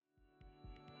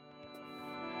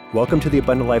Welcome to the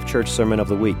Abundant Life Church Sermon of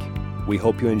the Week. We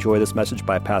hope you enjoy this message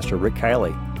by Pastor Rick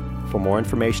Kielley. For more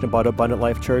information about Abundant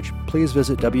Life Church, please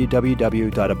visit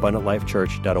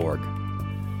www.abundantlifechurch.org. We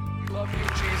love you,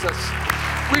 Jesus.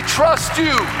 We trust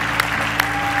you.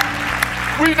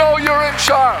 We know you're in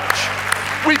charge.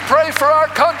 We pray for our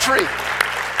country.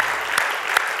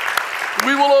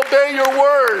 We will obey your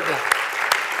word.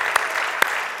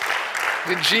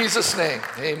 In Jesus' name,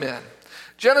 amen.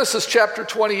 Genesis chapter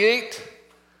 28.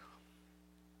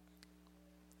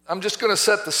 I'm just going to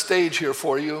set the stage here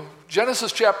for you.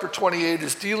 Genesis chapter 28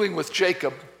 is dealing with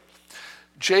Jacob.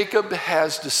 Jacob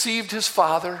has deceived his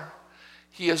father.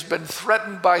 He has been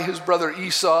threatened by his brother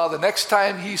Esau. The next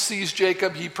time he sees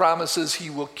Jacob, he promises he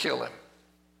will kill him.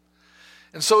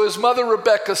 And so his mother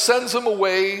Rebekah sends him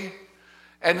away,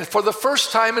 and for the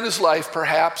first time in his life,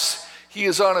 perhaps, he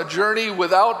is on a journey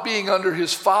without being under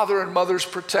his father and mother's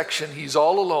protection. He's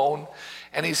all alone,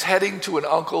 and he's heading to an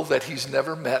uncle that he's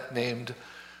never met named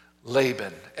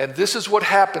Laban. And this is what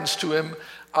happens to him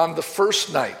on the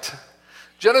first night.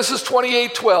 Genesis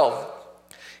 28:12.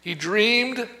 He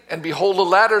dreamed, and behold, a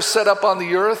ladder set up on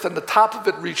the earth, and the top of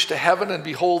it reached to heaven, and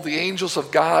behold, the angels of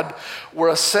God were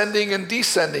ascending and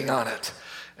descending on it.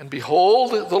 And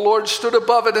behold, the Lord stood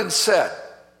above it and said,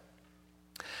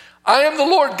 I am the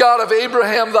Lord God of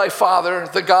Abraham thy father,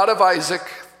 the God of Isaac.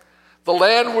 The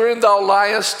land wherein thou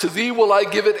liest, to thee will I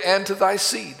give it, and to thy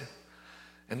seed.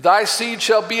 And thy seed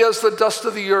shall be as the dust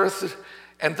of the earth,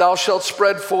 and thou shalt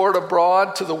spread forth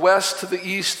abroad to the west, to the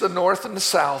east, the north, and the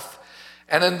south.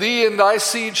 And in thee and thy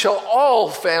seed shall all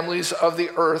families of the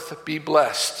earth be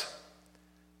blessed.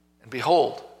 And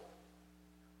behold,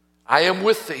 I am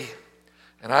with thee,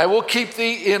 and I will keep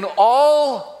thee in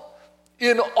all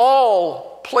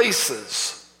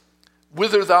places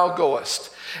whither thou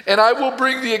goest. And I will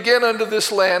bring thee again unto this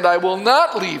land. I will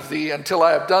not leave thee until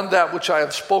I have done that which I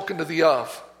have spoken to thee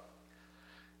of.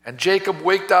 And Jacob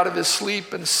waked out of his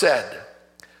sleep and said,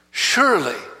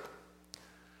 Surely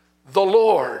the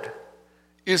Lord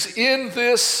is in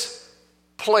this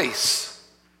place,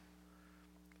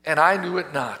 and I knew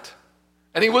it not.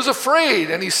 And he was afraid,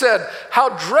 and he said, How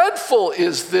dreadful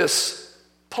is this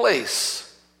place!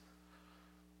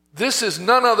 This is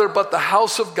none other but the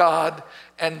house of God,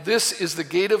 and this is the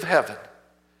gate of heaven.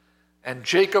 And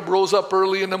Jacob rose up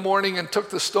early in the morning and took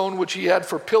the stone which he had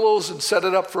for pillows and set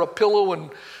it up for a pillow and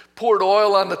poured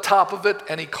oil on the top of it.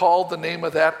 And he called the name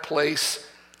of that place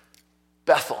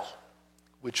Bethel,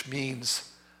 which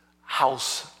means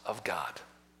house of God.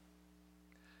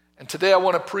 And today I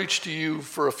want to preach to you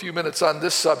for a few minutes on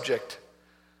this subject.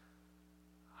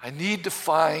 I need to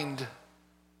find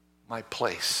my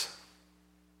place.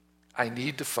 I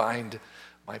need to find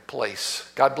my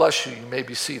place. God bless you. You may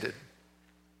be seated.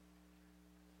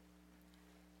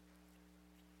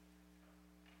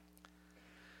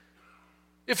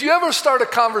 If you ever start a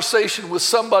conversation with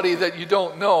somebody that you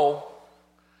don't know,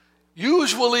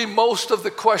 usually most of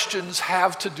the questions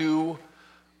have to do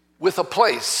with a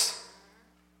place.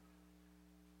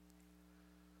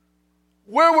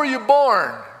 Where were you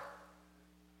born?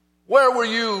 Where were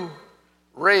you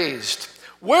raised?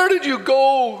 Where did you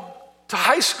go to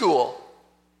high school?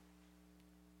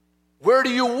 Where do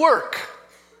you work?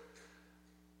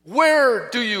 Where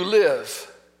do you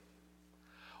live?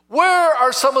 Where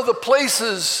are some of the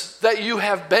places that you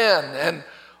have been, and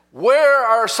where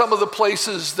are some of the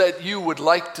places that you would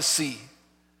like to see?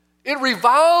 It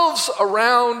revolves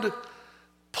around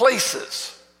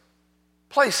places.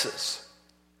 Places.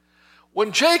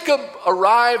 When Jacob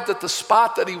arrived at the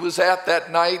spot that he was at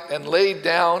that night and laid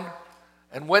down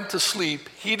and went to sleep,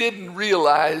 he didn't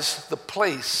realize the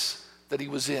place that he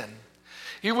was in.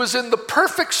 He was in the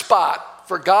perfect spot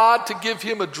for God to give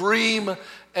him a dream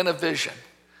and a vision.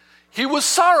 He was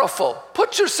sorrowful.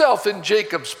 Put yourself in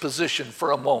Jacob's position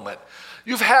for a moment.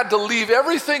 You've had to leave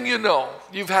everything you know.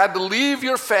 You've had to leave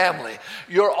your family.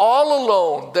 You're all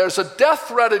alone. There's a death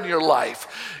threat in your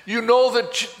life. You know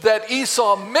that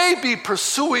Esau may be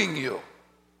pursuing you.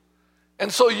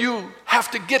 And so you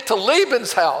have to get to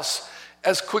Laban's house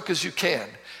as quick as you can.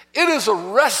 It is a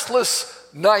restless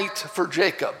night for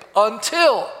Jacob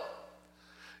until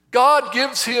God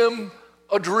gives him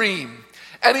a dream.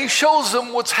 And he shows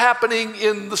him what's happening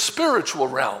in the spiritual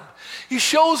realm. He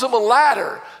shows him a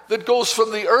ladder that goes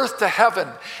from the earth to heaven.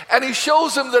 And he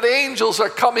shows him that angels are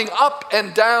coming up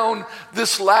and down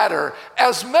this ladder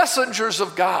as messengers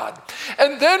of God.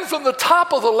 And then from the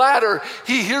top of the ladder,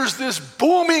 he hears this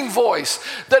booming voice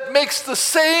that makes the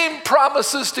same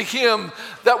promises to him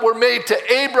that were made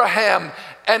to Abraham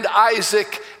and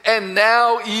Isaac and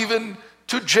now even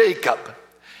to Jacob.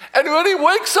 And when he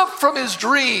wakes up from his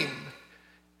dream,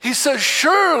 He says,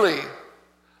 surely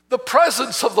the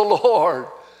presence of the Lord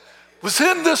was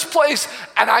in this place,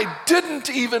 and I didn't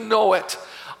even know it.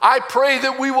 I pray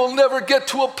that we will never get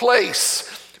to a place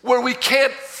where we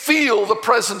can't feel the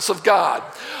presence of God,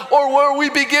 or where we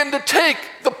begin to take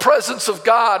the presence of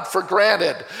God for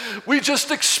granted. We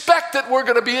just expect that we're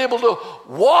going to be able to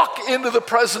walk into the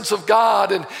presence of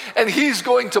God and He's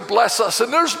going to bless us.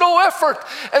 And there's no effort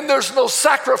and there's no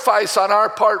sacrifice on our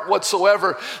part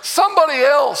whatsoever. Somebody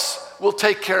else will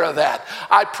take care of that.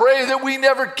 I pray that we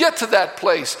never get to that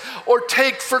place or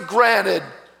take for granted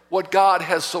what God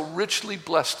has so richly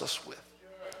blessed us with.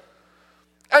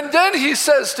 And then he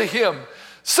says to him,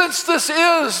 since this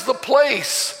is the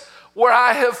place where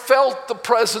I have felt the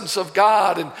presence of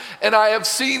God and I have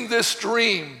seen this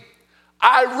dream,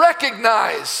 I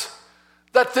recognize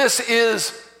that this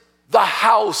is the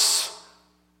house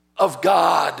of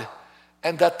God,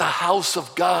 and that the house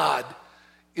of God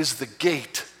is the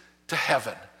gate to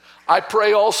heaven. I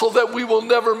pray also that we will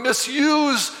never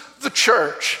misuse the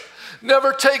church,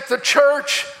 never take the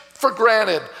church for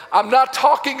granted. I'm not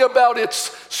talking about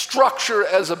its structure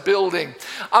as a building.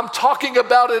 I'm talking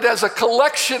about it as a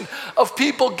collection of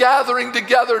people gathering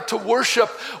together to worship,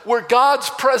 where God's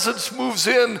presence moves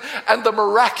in and the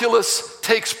miraculous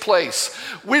takes place.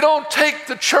 We don't take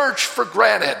the church for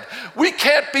granted. We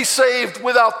can't be saved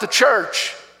without the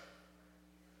church.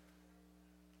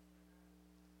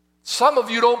 Some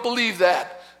of you don't believe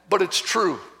that, but it's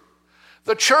true.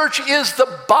 The church is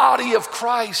the body of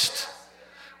Christ.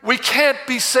 We can't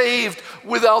be saved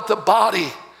without the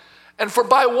body. And for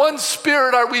by one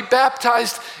Spirit are we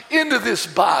baptized into this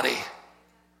body.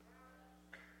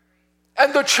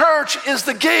 And the church is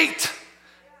the gate.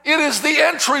 It is the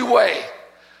entryway.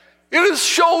 It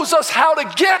shows us how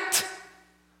to get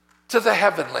to the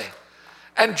heavenly.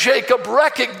 And Jacob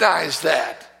recognized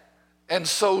that. And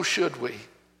so should we.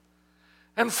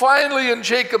 And finally, in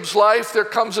Jacob's life, there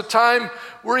comes a time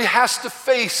where he has to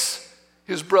face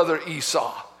his brother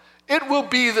Esau. It will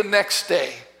be the next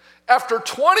day. After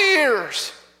 20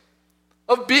 years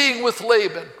of being with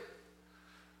Laban,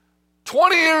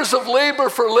 20 years of labor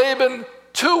for Laban,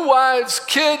 2 wives,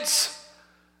 kids,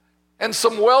 and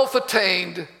some wealth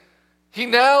attained, he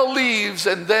now leaves.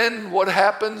 And then what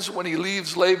happens when he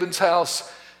leaves Laban's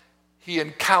house? He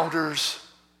encounters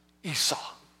Esau.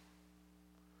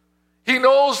 He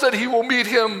knows that he will meet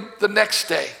him the next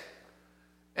day.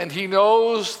 And he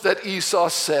knows that Esau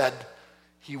said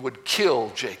he would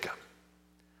kill Jacob.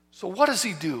 So what does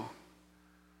he do?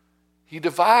 He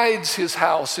divides his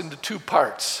house into 2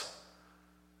 parts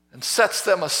and sets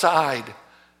them aside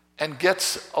and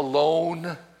gets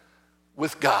alone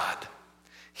with God.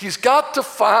 He's got to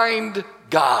find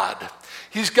God.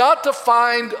 He's got to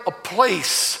find a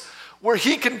place where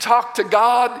he can talk to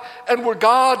God and where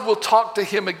God will talk to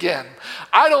him again.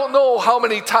 I don't know how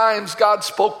many times God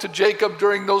spoke to Jacob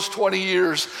during those 20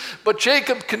 years, but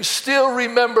Jacob can still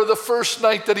remember the first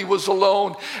night that he was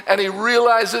alone, and he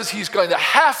realizes he's going to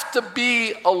have to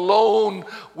be alone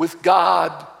with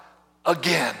God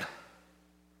again.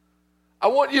 I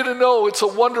want you to know it's a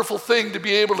wonderful thing to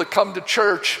be able to come to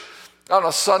church on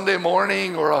a Sunday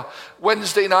morning or a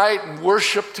Wednesday night and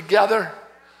worship together.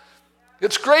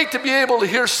 It's great to be able to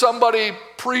hear somebody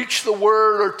preach the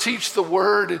word or teach the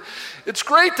word. It's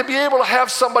great to be able to have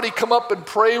somebody come up and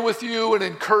pray with you and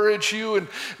encourage you and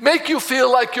make you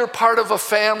feel like you're part of a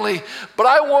family. But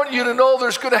I want you to know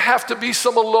there's going to have to be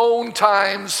some alone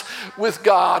times with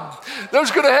God.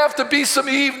 There's going to have to be some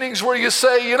evenings where you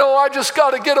say, you know, I just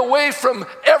got to get away from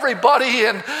everybody,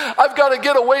 and I've got to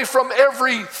get away from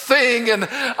everything, and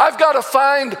I've got to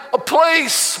find a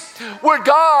place where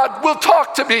God will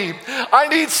talk to me. I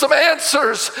need some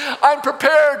answers. I'm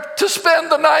prepared to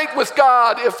spend the night with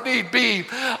God if need be.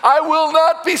 I will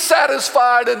not be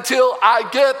satisfied until I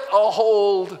get a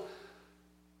hold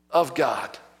of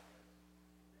God.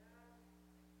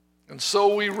 And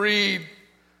so we read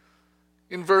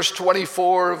in verse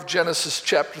 24 of Genesis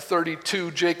chapter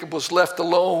 32, Jacob was left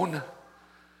alone,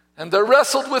 and there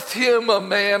wrestled with him a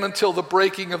man until the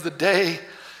breaking of the day.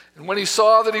 And when he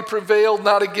saw that he prevailed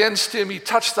not against him, he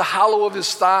touched the hollow of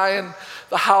his thigh, and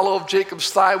the hollow of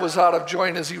Jacob's thigh was out of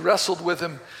joint as he wrestled with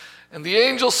him. And the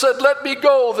angel said, let me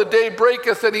go, the day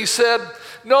breaketh. And he said,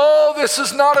 no, this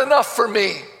is not enough for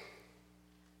me.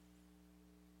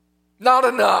 Not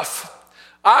enough.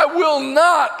 I will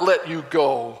not let you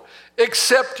go,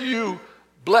 except you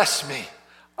bless me.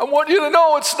 I want you to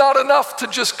know it's not enough to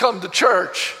just come to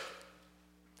church.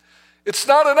 It's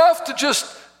not enough to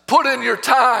just put in your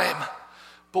time.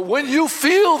 But when you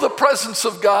feel the presence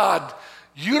of God,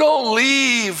 you don't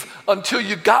leave until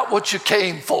you got what you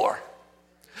came for.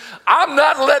 I'm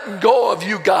not letting go of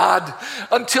you, God,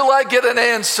 until I get an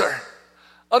answer,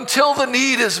 until the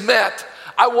need is met.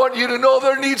 I want you to know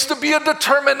there needs to be a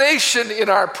determination in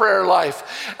our prayer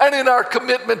life and in our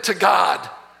commitment to God.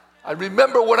 I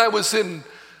remember when I was in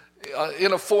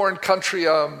a foreign country,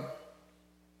 I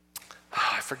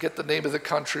forget the name of the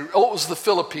country. Oh, it was the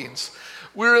Philippines.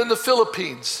 We were in the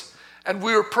Philippines, and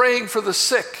we were praying for the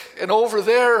sick. And over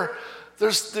there,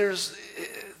 there's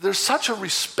such a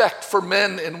respect for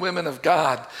men and women of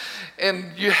God.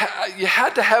 And you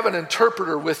had to have an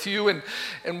interpreter with you.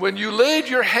 And when you laid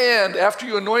your hand, after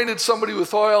you anointed somebody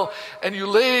with oil, and you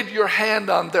laid your hand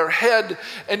on their head,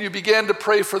 and you began to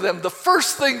pray for them, the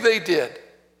first thing they did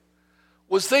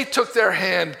was they took their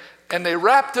hand and they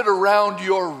wrapped it around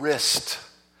your wrist.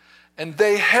 And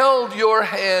they held your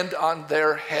hand on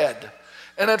their head.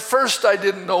 And at first I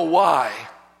didn't know why,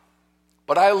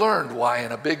 but I learned why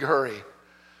in a big hurry.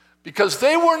 Because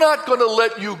they were not going to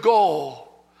let you go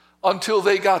until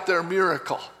they got their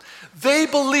miracle. They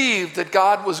believed that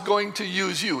God was going to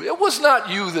use you. It was not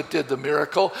you that did the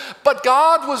miracle, but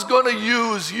God was going to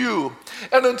use you.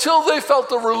 And until they felt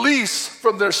the release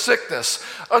from their sickness,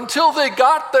 until they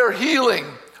got their healing,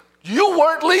 you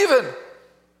weren't leaving.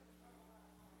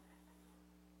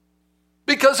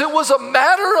 Because it was a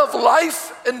matter of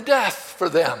life and death for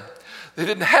them. They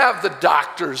didn't have the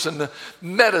doctors and the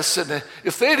medicine.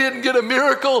 If they didn't get a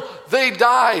miracle, they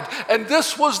died. And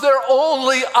this was their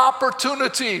only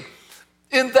opportunity.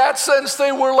 In that sense,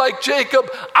 they were like Jacob.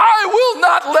 I will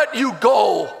not let you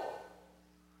go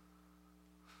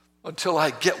until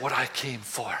I get what I came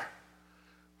for.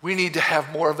 We need to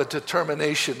have more of a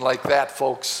determination like that,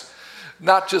 folks.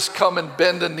 Not just come and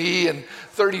bend a knee and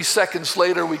 30 seconds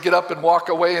later we get up and walk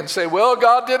away and say, well,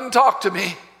 God didn't talk to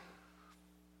me.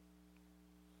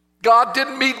 God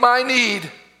didn't meet my need.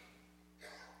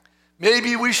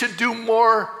 Maybe we should do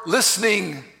more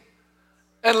listening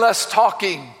and less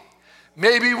talking.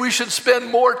 Maybe we should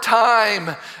spend more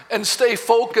time and stay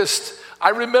focused. I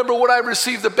remember when I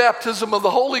received the baptism of the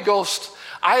Holy Ghost,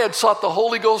 I had sought the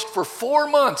Holy Ghost for 4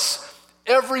 months,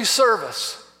 every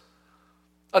service,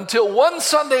 until one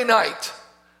Sunday night,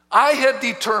 I had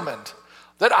determined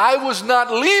that I was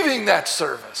not leaving that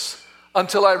service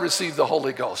until I received the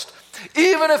Holy Ghost.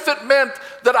 Even if it meant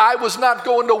that I was not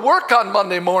going to work on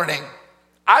Monday morning,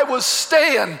 I was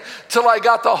staying till I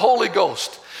got the Holy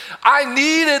Ghost. I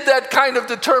needed that kind of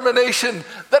determination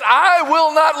that I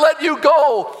will not let you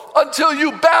go until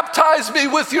you baptize me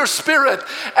with your Spirit.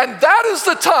 And that is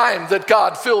the time that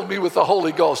God filled me with the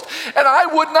Holy Ghost. And I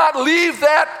would not leave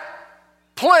that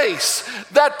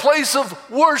place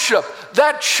of worship,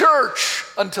 that church,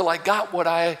 until I got what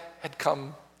I had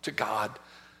come to God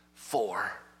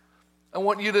for. I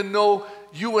want you to know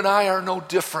you and I are no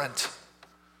different.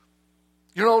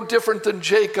 You're no different than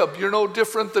Jacob. You're no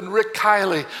different than Rick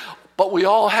Kielley. But we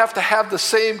all have to have the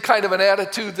same kind of an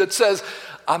attitude that says,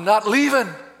 I'm not leaving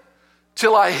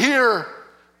till I hear,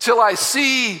 till I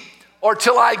see, or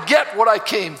till I get what I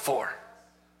came for.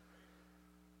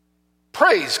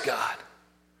 Praise God.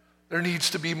 There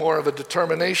needs to be more of a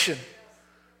determination.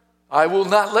 I will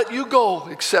not let you go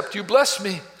except you bless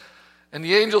me. And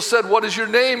the angel said, what is your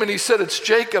name? And he said, it's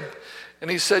Jacob.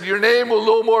 And he said, your name will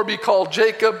no more be called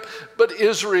Jacob, but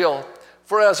Israel.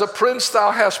 For as a prince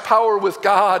thou hast power with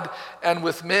God and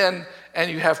with men,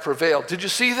 and you have prevailed. Did you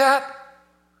see that?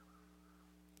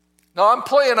 Now I'm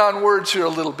playing on words here a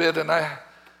little bit, and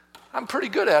I'm pretty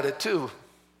good at it too.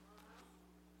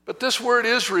 But this word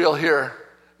Israel here,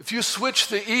 if you switch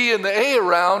the E and the A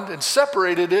around and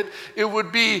separated it, it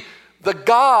would be the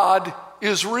God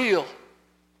is real.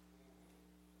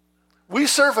 We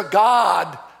serve a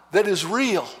God that is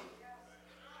real.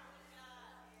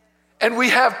 And we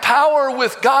have power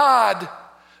with God,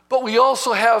 but we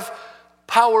also have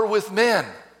power with men.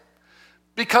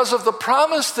 Because of the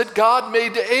promise that God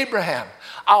made to Abraham.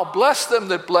 I'll bless them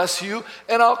that bless you,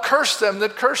 and I'll curse them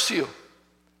that curse you.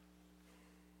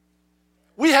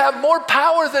 We have more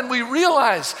power than we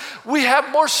realize. We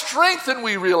have more strength than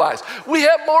we realize. We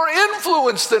have more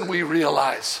influence than we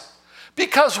realize.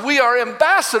 Because we are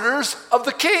ambassadors of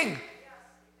the King.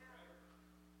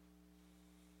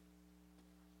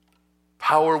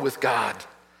 Power with God,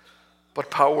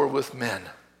 but power with men.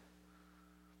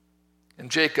 And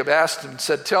Jacob asked him and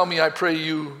said, tell me, I pray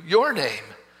you, your name.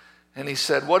 And he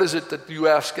said, what is it that you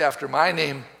ask after my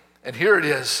name? And here it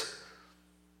is.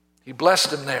 He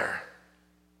blessed him there.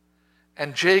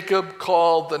 And Jacob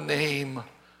called the name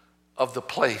of the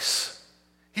place.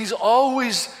 He's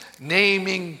always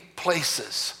naming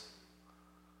places.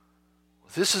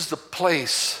 This is the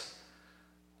place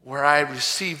where I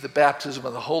received the baptism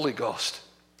of the Holy Ghost.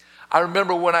 I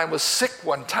remember when I was sick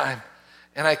one time,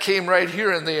 and I came right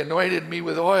here and they anointed me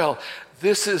with oil.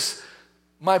 This is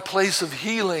my place of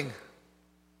healing.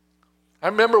 I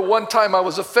remember one time I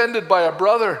was offended by a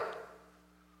brother,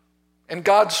 and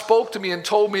God spoke to me and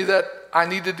told me that I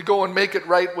needed to go and make it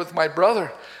right with my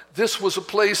brother. This was a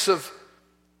place of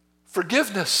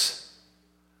forgiveness.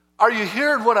 Are you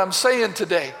hearing what I'm saying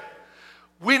today?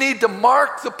 We need to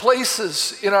mark the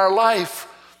places in our life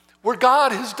where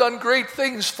God has done great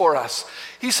things for us.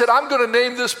 He said, I'm going to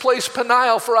name this place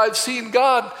Peniel, for I've seen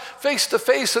God face to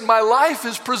face and my life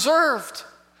is preserved.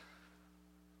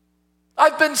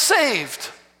 I've been saved.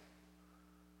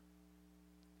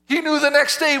 He knew the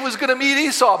next day he was going to meet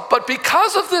Esau, but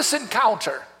because of this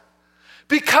encounter,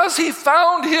 because he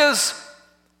found his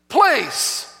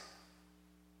place,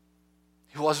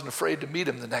 he wasn't afraid to meet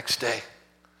him the next day.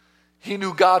 He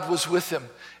knew God was with him,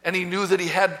 and he knew that he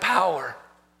had power,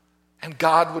 and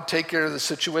God would take care of the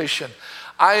situation.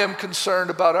 I am concerned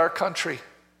about our country.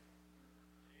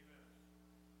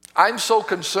 I'm so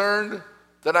concerned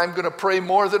that I'm going to pray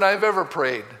more than I've ever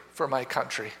prayed for my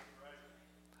country.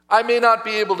 I may not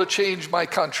be able to change my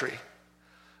country,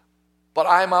 but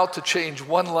I'm out to change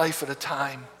one life at a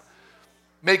time.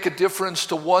 Make a difference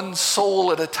to one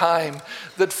soul at a time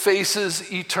that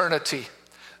faces eternity.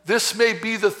 This may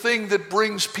be the thing that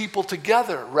brings people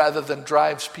together rather than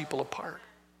drives people apart.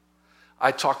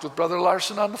 I talked with Brother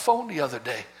Larson on the phone the other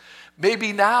day.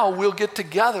 Maybe now we'll get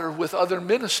together with other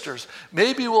ministers.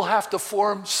 Maybe we'll have to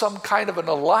form some kind of an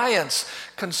alliance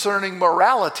concerning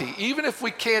morality, even if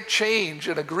we can't change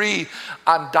and agree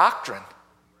on doctrine.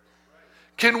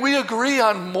 Can we agree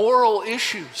on moral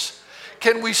issues?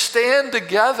 Can we stand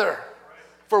together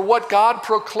for what God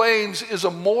proclaims is a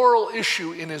moral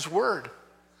issue in His Word?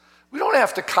 We don't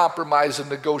have to compromise and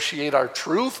negotiate our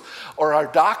truth or our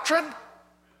doctrine.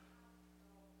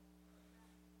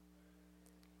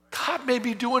 God may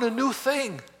be doing a new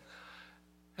thing,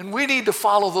 and we need to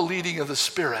follow the leading of the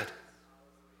Spirit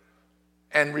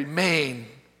and remain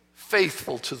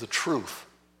faithful to the truth.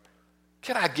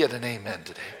 Can I get an amen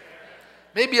today?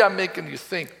 Maybe I'm making you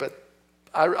think, but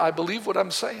I believe what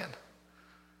I'm saying.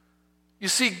 You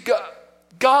see,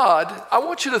 God, I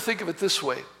want you to think of it this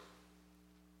way.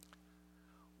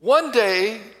 One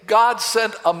day, God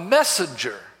sent a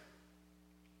messenger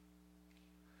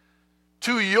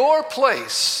to your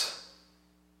place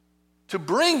to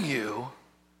bring you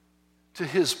to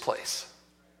His place.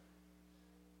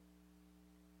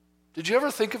 Did you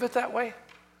ever think of it that way?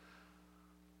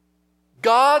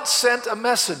 God sent a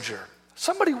messenger.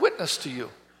 Somebody witnessed to you.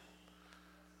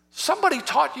 Somebody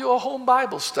taught you a home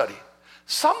Bible study.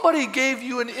 Somebody gave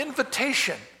you an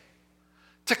invitation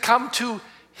to come to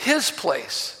His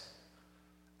place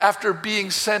after being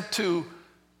sent to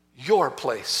your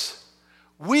place.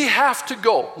 We have to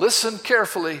go, listen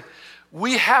carefully,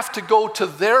 we have to go to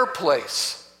their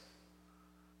place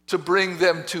to bring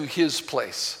them to His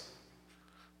place.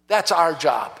 That's our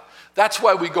job. That's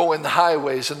why we go in the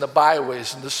highways and the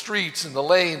byways and the streets and the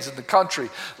lanes and the country,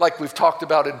 like we've talked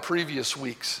about in previous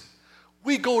weeks.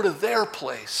 We go to their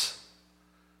place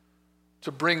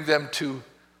to bring them to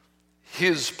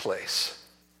His place.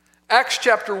 Acts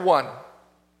chapter 1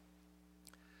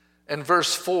 and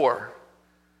verse 4.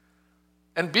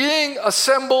 And being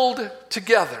assembled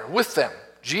together with them,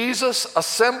 Jesus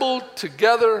assembled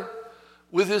together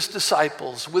with His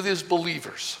disciples, with His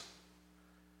believers.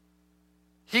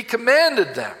 He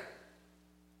commanded them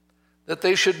that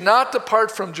they should not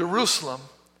depart from Jerusalem,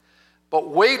 but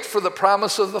wait for the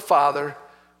promise of the Father,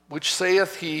 which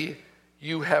saith He,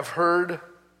 you have heard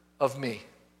of me.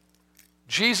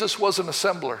 Jesus was an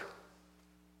assembler.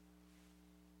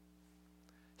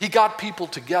 He got people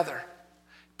together.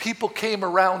 People came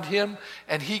around Him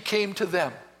and He came to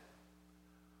them.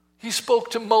 He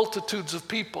spoke to multitudes of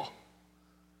people.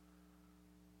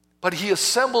 But He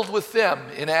assembled with them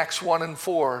in Acts 1 and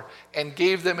 4 and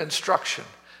gave them instruction.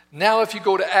 Now if you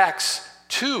go to Acts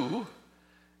 2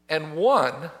 and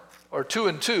 1, or 2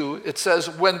 and 2, it says,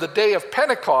 when the day of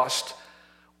Pentecost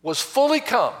was fully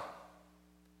come,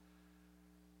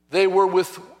 they were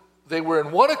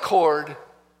in one accord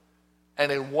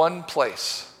and in one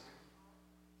place.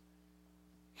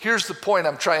 Here's the point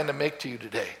I'm trying to make to you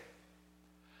today.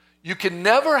 You can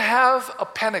never have a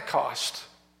Pentecost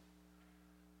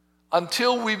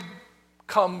until we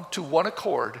come to one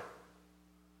accord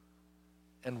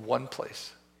and one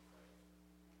place.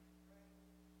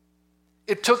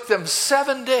 It took them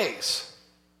 7 days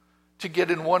to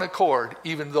get in one accord,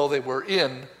 even though they were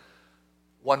in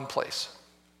one place.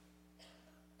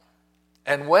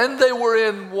 And when they were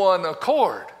in one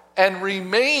accord and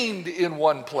remained in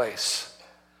one place,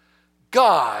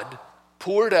 God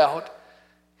poured out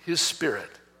his Spirit.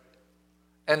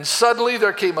 And suddenly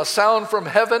there came a sound from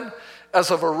heaven as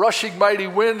of a rushing mighty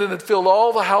wind, and it filled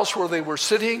all the house where they were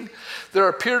sitting. There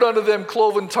appeared unto them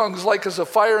cloven tongues like as of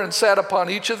fire, and sat upon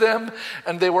each of them.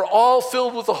 And they were all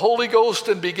filled with the Holy Ghost,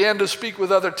 and began to speak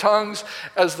with other tongues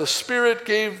as the Spirit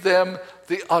gave them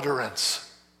the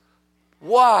utterance.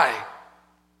 Why?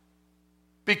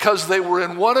 Because they were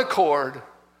in one accord,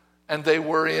 and they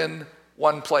were in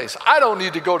one place. I don't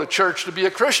need to go to church to be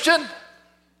a Christian.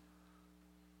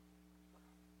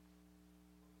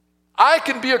 I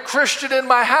can be a Christian in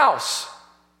my house.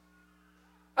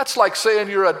 That's like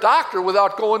saying you're a doctor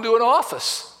without going to an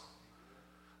office.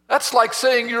 That's like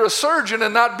saying you're a surgeon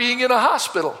and not being in a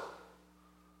hospital.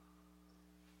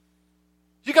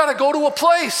 You got to go to a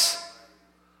place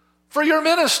for your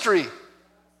ministry.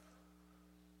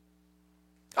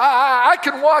 I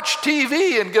can watch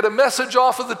TV and get a message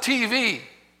off of the TV.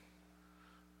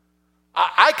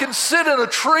 I can sit in a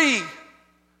tree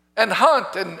and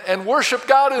hunt and worship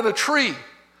God in a tree.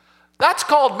 That's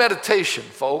called meditation,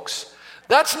 folks.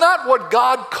 That's not what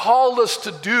God called us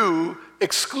to do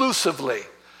exclusively.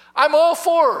 I'm all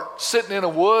for sitting in the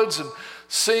woods and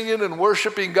singing and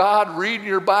worshiping God, reading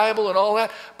your Bible and all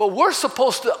that, but we're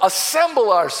supposed to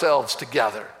assemble ourselves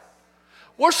together.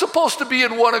 We're supposed to be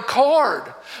in one accord.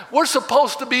 We're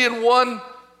supposed to be in one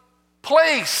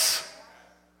place.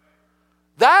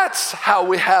 That's how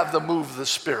we have the move of the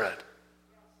Spirit.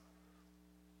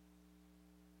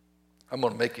 I'm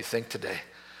going to make you think today.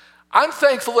 I'm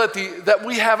thankful that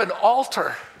we have an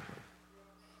altar,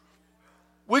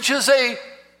 which is a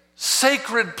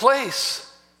sacred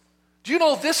place. Do you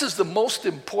know this is the most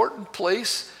important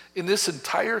place in this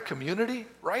entire community?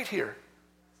 Right here.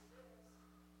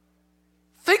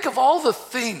 Think of all the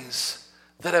things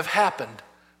that have happened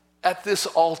at this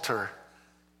altar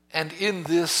and in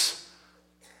this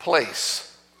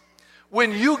place.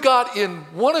 When you got in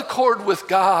one accord with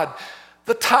God,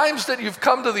 the times that you've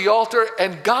come to the altar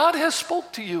and God has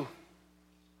spoke to you.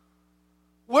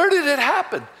 Where did it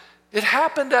happen? It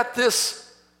happened at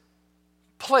this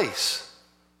place.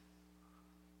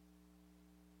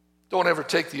 Don't ever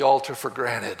take the altar for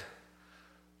granted.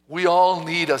 We all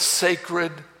need a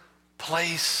sacred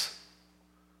place.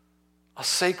 A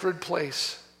sacred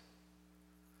place.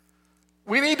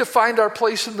 We need to find our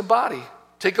place in the body.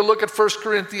 Take a look at 1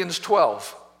 Corinthians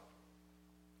 12.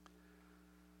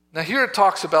 Now here it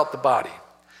talks about the body.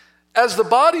 As the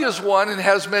body is one and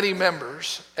has many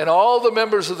members, and all the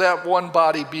members of that one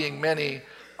body being many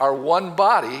are one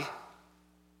body,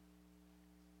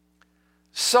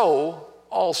 so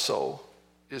also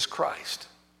is Christ.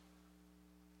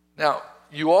 Now,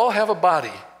 you all have a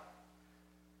body,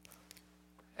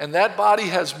 and that body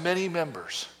has many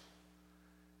members.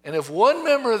 And if one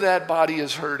member of that body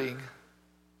is hurting,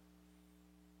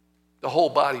 the whole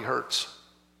body hurts.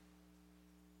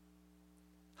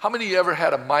 How many of you ever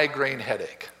had a migraine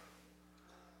headache?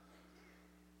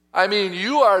 I mean,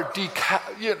 you're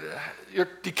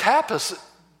decapacitated.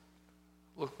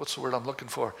 Look, what's the word I'm looking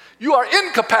for? You are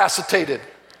incapacitated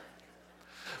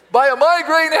by a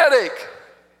migraine headache.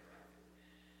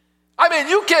 I mean,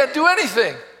 you can't do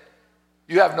anything.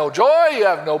 You have no joy, you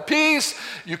have no peace,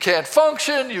 you can't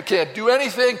function, you can't do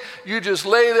anything. You just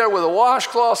lay there with a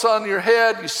washcloth on your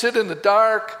head, you sit in the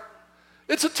dark.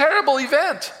 It's a terrible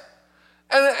event.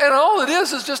 And all it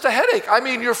is just a headache. I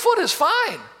mean, your foot is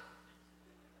fine.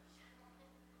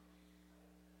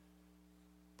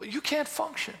 But you can't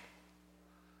function.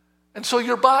 And so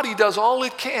your body does all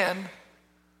it can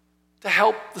to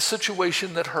help the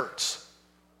situation that hurts.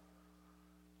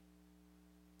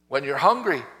 When you're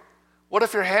hungry, what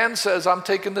if your hand says, I'm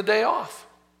taking the day off?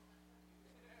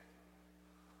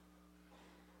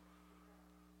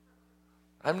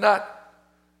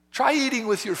 Try eating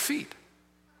with your feet.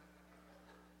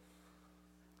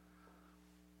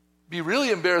 Be really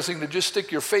embarrassing to just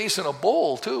stick your face in a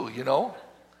bowl too, you know.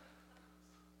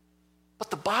 But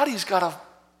the body's got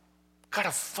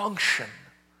to function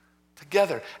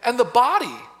together. And the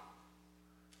body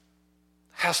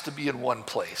has to be in one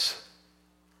place.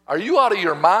 Are you out of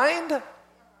your mind?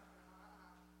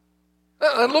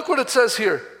 And look what it says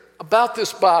here about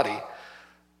this body.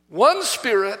 One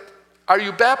Spirit, are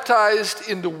you baptized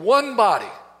into one body?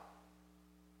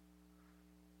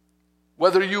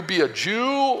 Whether you be a Jew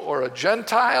or a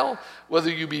Gentile,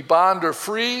 whether you be bond or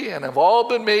free, and have all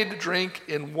been made to drink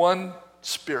in one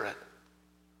Spirit.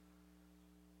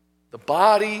 The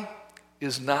body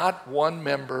is not one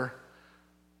member,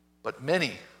 but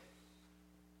many.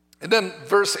 And then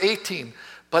verse 18,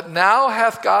 but now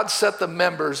hath God set the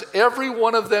members, every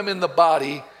one of them in the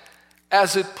body,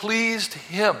 as it pleased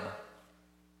him.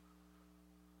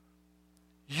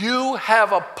 you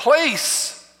have a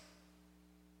place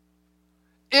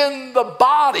in the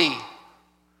body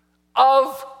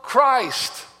of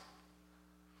Christ.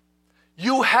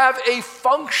 You have a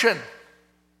function.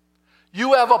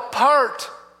 You have a part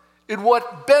in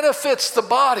what benefits the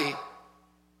body.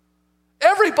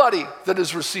 Everybody that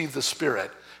has received the Spirit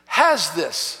has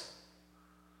this.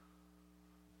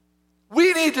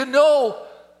 We need to know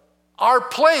our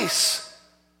place.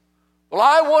 Well,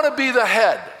 I want to be the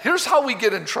head. Here's how we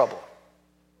get in trouble.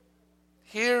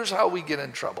 Here's how we get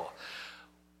in trouble.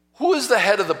 Who is the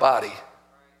head of the body?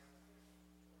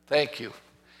 Thank you.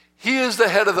 He is the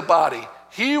head of the body.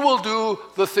 He will do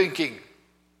the thinking.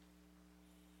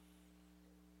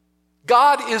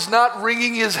 God is not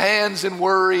wringing his hands in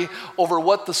worry over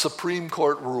what the Supreme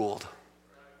Court ruled.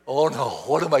 Oh no,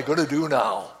 what am I going to do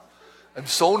now? I'm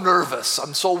so nervous.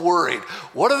 I'm so worried.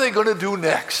 What are they going to do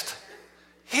next?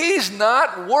 He's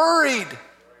not worried.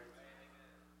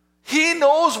 He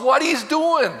knows what he's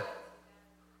doing.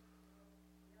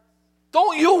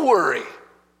 Don't you worry.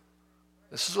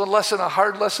 This is a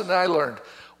hard lesson that I learned.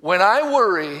 When I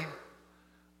worry,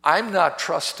 I'm not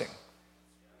trusting.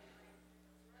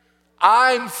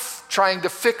 I'm trying to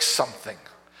fix something.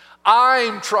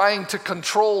 I'm trying to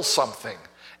control something.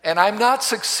 And I'm not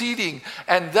succeeding.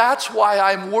 And that's why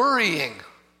I'm worrying.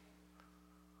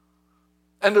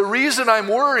 And the reason I'm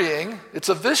worrying, it's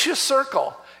a vicious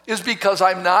circle, is because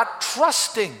I'm not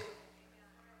trusting.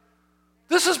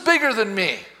 This is bigger than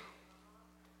me.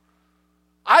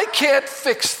 I can't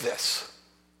fix this.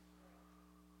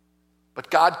 But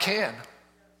God can.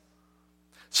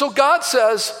 So God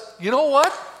says, you know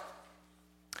what?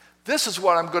 This is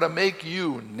what I'm going to make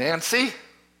you, Nancy.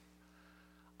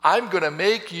 I'm going to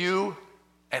make you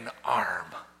an arm.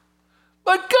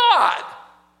 But God,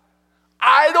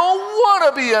 I don't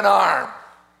want to be an arm.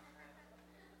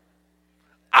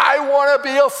 I want to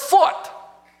be a foot.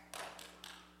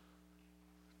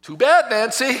 Too bad,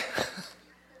 Nancy.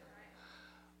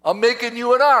 I'm making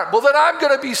you an arm. Well, then I'm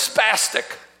going to be spastic.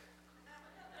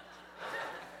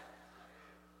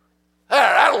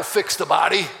 That'll fix the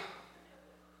body.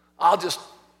 I'll just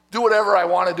do whatever I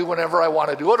want to do whenever I want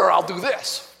to do it, or I'll do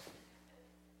this.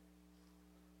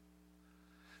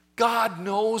 God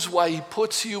knows why he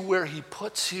puts you where he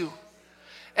puts you.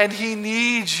 And he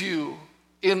needs you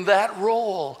in that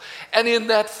role and in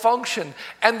that function.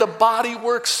 And the body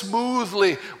works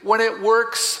smoothly when it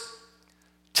works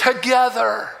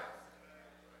together.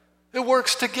 It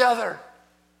works together.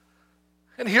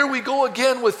 And here we go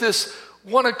again with this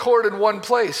one accord in one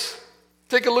place.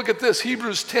 Take a look at this,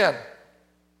 Hebrews 10.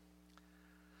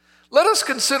 Let us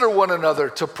consider one another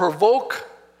to provoke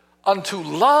unto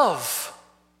love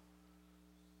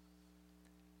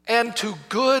and to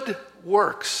good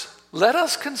works. Let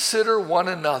us consider one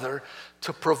another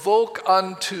to provoke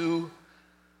unto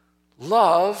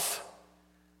love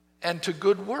and to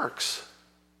good works.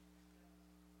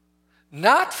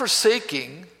 Not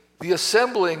forsaking the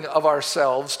assembling of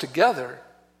ourselves together,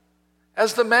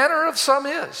 as the manner of some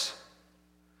is,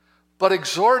 but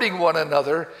exhorting one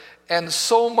another, and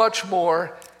so much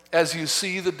more as you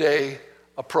see the day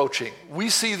approaching. We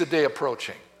see the day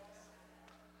approaching.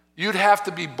 You'd have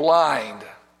to be blind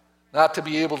not to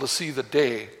be able to see the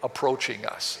day approaching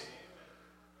us.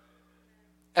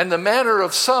 And the manner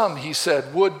of some, he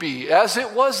said, would be as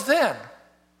it was then.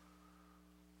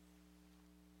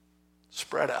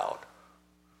 Spread out.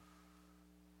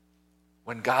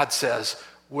 When God says,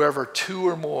 wherever two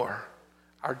or more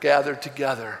are gathered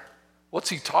together, what's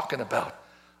he talking about?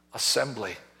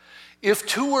 Assembly. If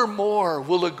two or more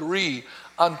will agree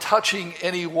on touching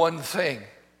any one thing,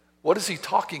 what is he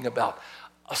talking about?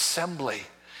 Assembly.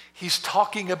 He's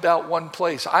talking about one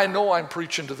place. I know I'm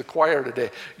preaching to the choir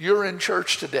today. You're in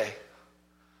church today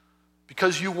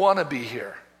because you want to be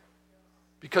here,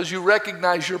 because you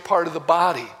recognize you're part of the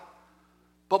body.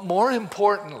 But more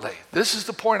importantly, this is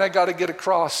the point I got to get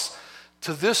across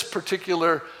to this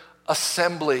particular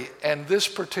assembly and this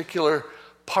particular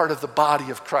part of the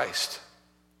body of Christ.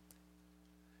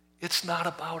 It's not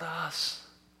about us.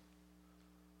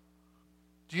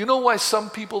 Do you know why some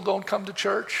people don't come to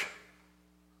church?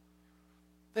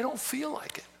 They don't feel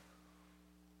like it.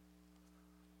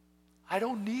 I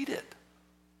don't need it.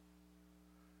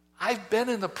 I've been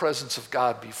in the presence of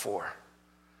God before.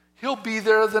 He'll be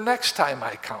there the next time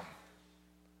I come.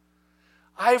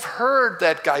 I've heard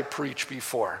that guy preach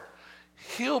before.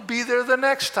 He'll be there the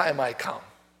next time I come.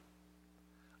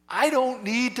 I don't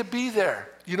need to be there.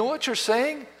 You know what you're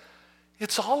saying?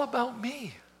 It's all about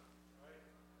me.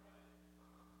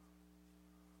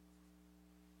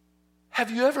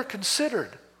 Have you ever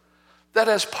considered that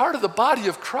as part of the body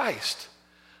of Christ,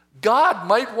 God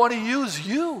might want to use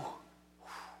you.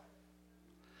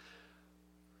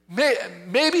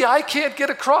 Maybe I can't get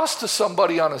across to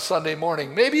somebody on a Sunday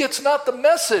morning. Maybe it's not the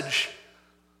message.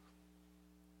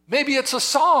 Maybe it's a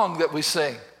song that we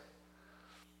sing.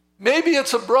 Maybe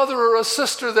it's a brother or a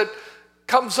sister that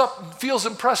comes up and feels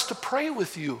impressed to pray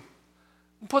with you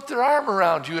and put their arm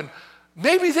around you. And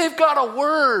maybe they've got a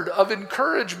word of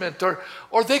encouragement,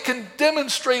 or they can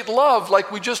demonstrate love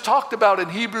like we just talked about in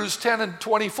Hebrews 10 and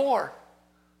 24.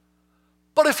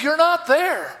 But if you're not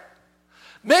there,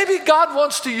 maybe God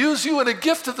wants to use you in a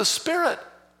gift of the Spirit.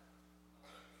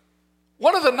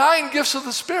 One of the 9 gifts of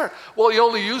the Spirit. Well, he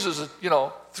only uses,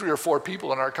 3 or 4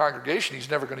 people in our congregation. He's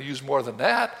never going to use more than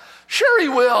that. Sure he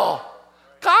will.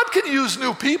 God can use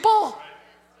new people.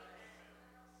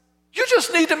 You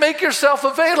just need to make yourself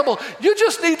available. You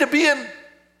just need to be in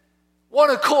one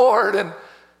accord,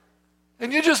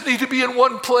 and you just need to be in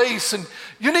one place, and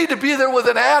you need to be there with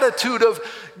an attitude of,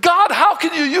 God, how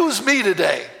can you use me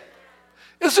today?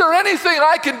 Is there anything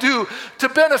I can do to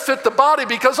benefit the body?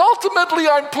 Because ultimately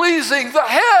I'm pleasing the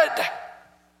head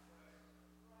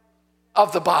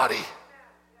of the body.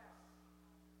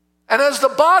 And as the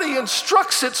body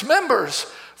instructs its members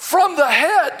from the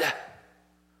head,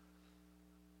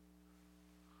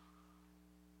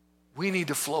 we need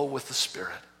to flow with the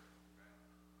Spirit.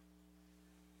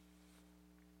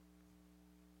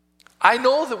 I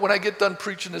know that when I get done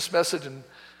preaching this message, and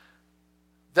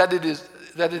that it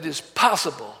is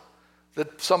possible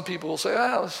that some people will say,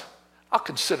 I'll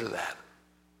consider that.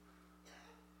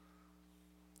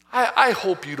 I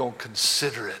hope you don't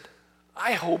consider it.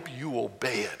 I hope you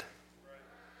obey it.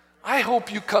 I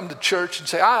hope you come to church and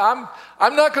say, I'm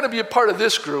not going to be a part of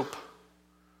this group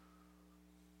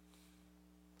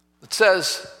that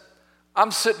says, I'm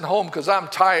sitting home because I'm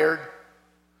tired.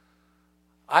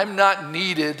 I'm not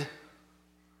needed.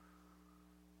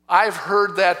 I've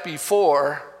heard that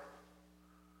before.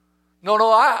 No,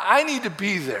 I need to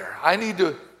be there. I need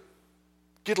to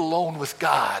get alone with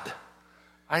God.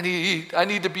 I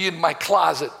need to be in my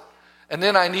closet. And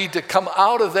then I need to come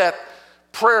out of that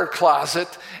prayer closet,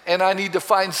 and I need to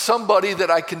find somebody that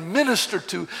I can minister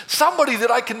to, somebody that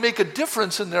I can make a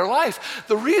difference in their life.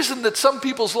 The reason that some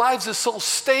people's lives is so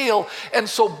stale and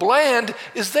so bland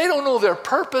is they don't know their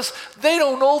purpose, they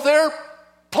don't know their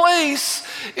place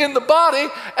in the body,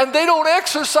 and they don't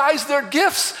exercise their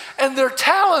gifts and their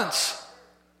talents.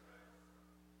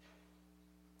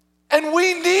 And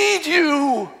we need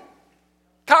you,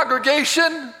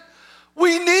 congregation.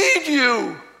 We need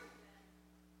you.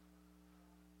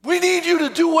 We need you to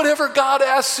do whatever God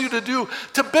asks you to do,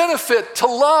 to benefit, to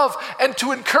love, and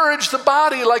to encourage the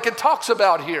body like it talks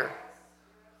about here.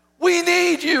 We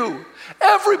need you.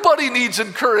 Everybody needs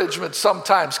encouragement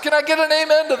sometimes. Can I get an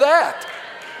amen to that?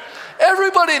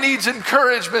 Everybody needs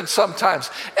encouragement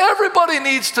sometimes. Everybody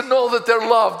needs to know that they're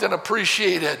loved and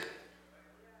appreciated.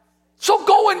 So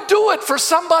go and do it for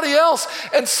somebody else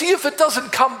and see if it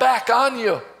doesn't come back on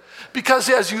you. Because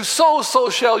as you sow, so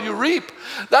shall you reap.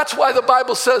 That's why the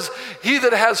Bible says, he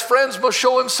that has friends must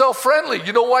show himself friendly.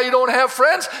 You know why you don't have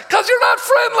friends? Because you're not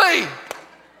friendly.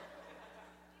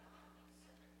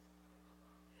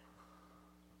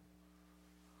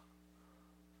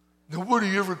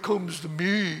 Nobody ever comes to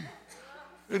me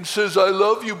and says, I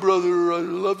love you, brother, or I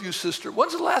love you, sister.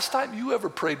 When's the last time you ever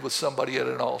prayed with somebody at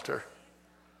an altar?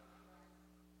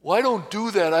 Well, I don't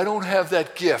do that. I don't have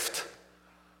that gift.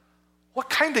 What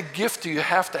kind of gift do you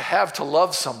have to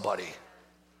love somebody?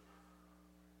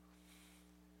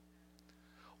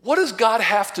 What does God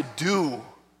have to do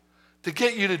to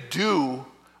get you to do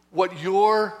what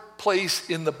your place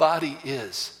in the body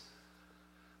is?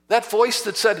 That voice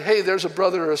that said, hey, there's a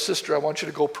brother or a sister, I want you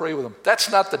to go pray with them. That's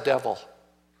not the devil.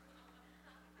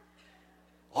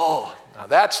 Oh, now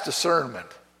that's discernment.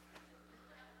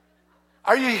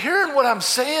 Are you hearing what I'm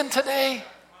saying today?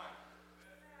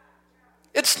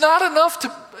 It's not enough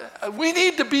we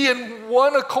need to be in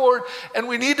one accord and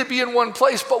we need to be in one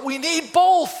place, but we need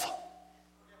both.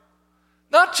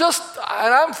 Not just,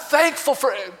 and I'm thankful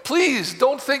for, please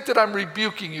don't think that I'm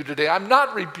rebuking you today. I'm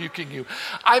not rebuking you.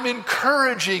 I'm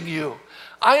encouraging you.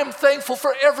 I am thankful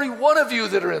for every one of you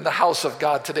that are in the house of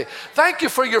God today. Thank you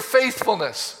for your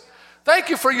faithfulness. Thank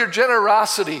you for your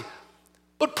generosity.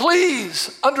 But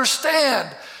please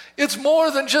understand, it's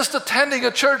more than just attending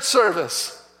a church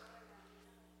service.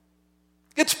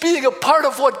 It's being a part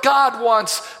of what God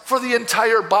wants for the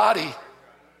entire body.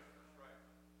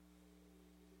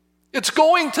 It's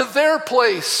going to their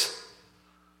place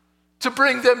to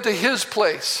bring them to his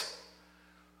place.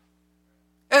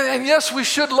 And yes, we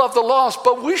should love the lost,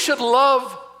 but we should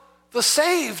love the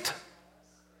saved.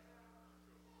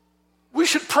 We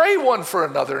should pray one for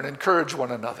another and encourage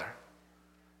one another.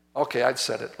 Okay, I'd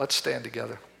said it. Let's stand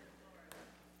together.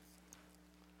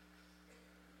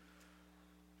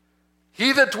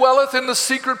 He that dwelleth in the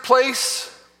secret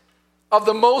place of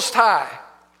the Most High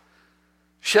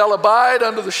shall abide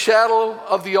under the shadow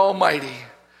of the Almighty.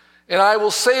 And I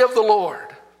will say of the Lord,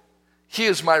 He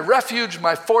is my refuge,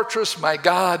 my fortress, my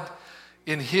God.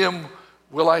 In Him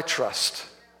will I trust.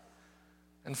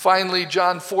 And finally,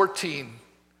 John 14,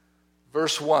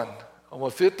 verse 1. Well,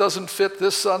 if it doesn't fit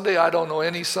this Sunday, I don't know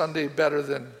any Sunday better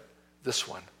than this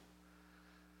one.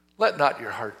 Let not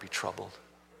your heart be troubled.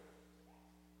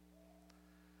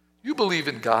 You believe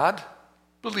in God,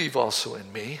 believe also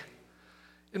in me.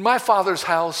 In my Father's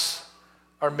house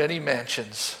are many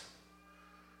mansions.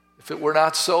 If it were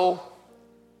not so,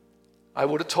 I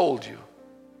would have told you.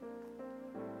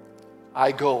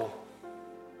 I go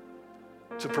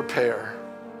to prepare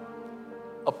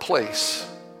a place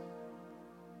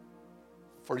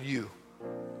for you.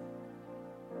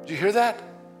 Do you hear that?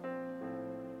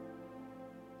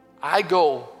 I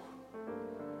go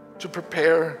to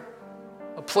prepare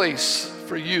a place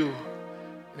for you.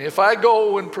 And if I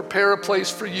go and prepare a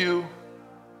place for you,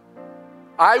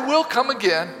 I will come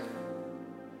again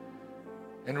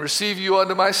and receive you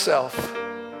unto myself,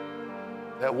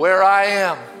 that where I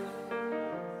am,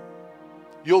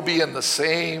 you'll be in the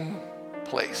same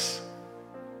place.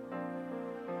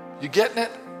 You getting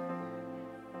it?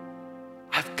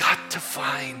 I've got to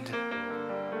find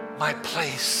my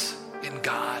place in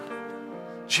God.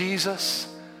 Jesus,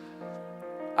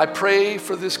 I pray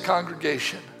for this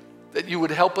congregation that you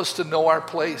would help us to know our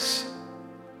place.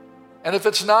 And if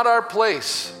it's not our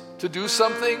place to do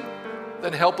something,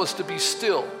 then help us to be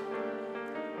still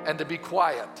and to be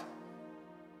quiet.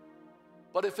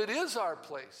 But if it is our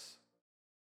place,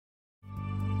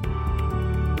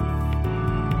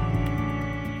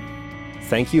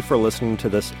 thank you for listening to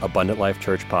this Abundant Life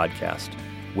Church podcast.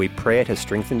 We pray it has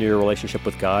strengthened your relationship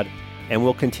with God and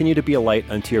will continue to be a light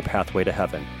unto your pathway to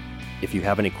heaven. If you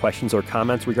have any questions or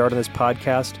comments regarding this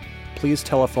podcast, please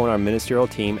telephone our ministerial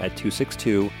team at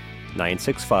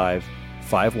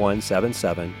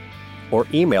 262-965-5177 or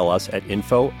email us at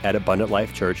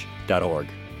info@abundantlifechurch.org.